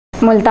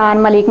Multan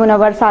Malik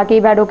Munawwar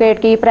Saqib advocate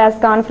की press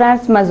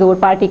conference. मजदूर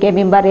party के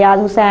मेंबर रियाज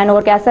हुसैन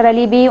और कैसर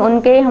अली भी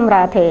उनके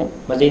हमराह थे।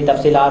 मजीद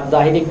तफसीलात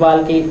जाहिद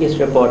इकबाल की इस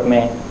रिपोर्ट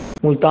में।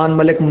 मुल्तान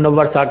मलिक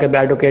मुनव्वर साकिब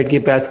एडवोकेट की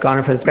प्रेस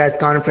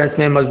कॉन्फ्रेंस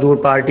में मजदूर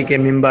पार्टी के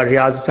मेंबर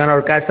रियाज हुसैन और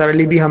कैसर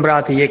अली भी हमराह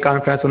थे। ये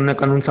कॉन्फ्रेंस उन्होंने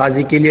कानून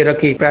साजी के लिए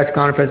रखी। प्रेस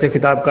कॉन्फ्रेंस से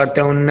खिताब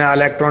करते हुए उन्होंने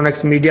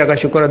इलेक्ट्रॉनिक्स मीडिया का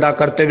शुक्र अदा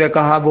करते हुए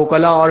कहा,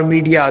 वकला और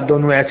मीडिया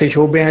दोनों ऐसे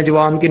शोबे हैं जो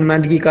आवाम की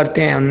नुमाइंदगी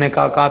करते हैं। उन्होंने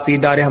कहा, काफी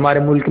इदारे हमारे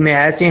मुल्क में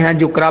ऐसे हैं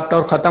जो करप्ट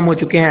और खत्म हो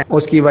चुके हैं।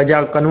 उसकी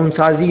वजह कानून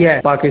साजी है।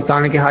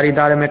 पाकिस्तान के हर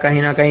इदारे में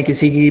कहीं ना कहीं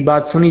किसी की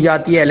बात सुनी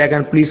जाती है,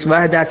 लेकिन पुलिस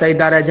वाहिद ऐसा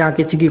इदारा है जहाँ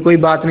किसी की कोई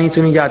बात नहीं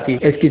सुनी जाती।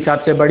 इसकी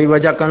सबसे बड़ी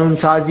वजह कानून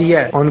साजी है।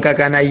 उनका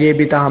कहना ये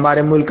भी था,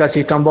 हमारे मुल्क का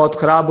सिस्टम बहुत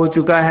खराब हो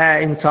चुका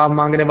है। इंसाफ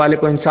मांगने वाले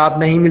को इंसाफ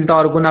नहीं मिलता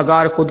और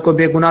गुनाहगार खुद को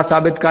बेगुनाह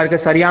साबित करके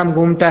सरेआम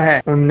घूमता है।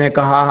 उन्होंने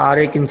कहा, हर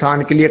एक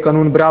इंसान के लिए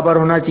कानून बराबर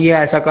होना चाहिए।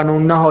 ऐसा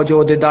कानून ना हो जो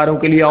अहदेदारों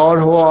के लिए और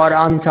हो और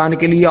आम इंसान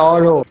के लिए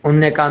और हो।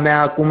 उन्होंने कहा, मैं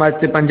हुकूमत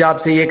से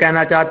पंजाब से ये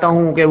कहना चाहता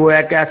हूँ कि वो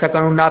एक ऐसा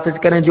कानून नाफिज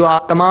करें जो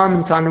तमाम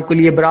इंसानों के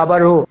लिए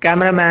बराबर हो।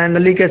 कैमरामैन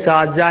अली के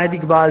साथ जाहिद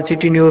इकबाल,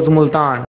 सिटी न्यूज़ मुल्तान।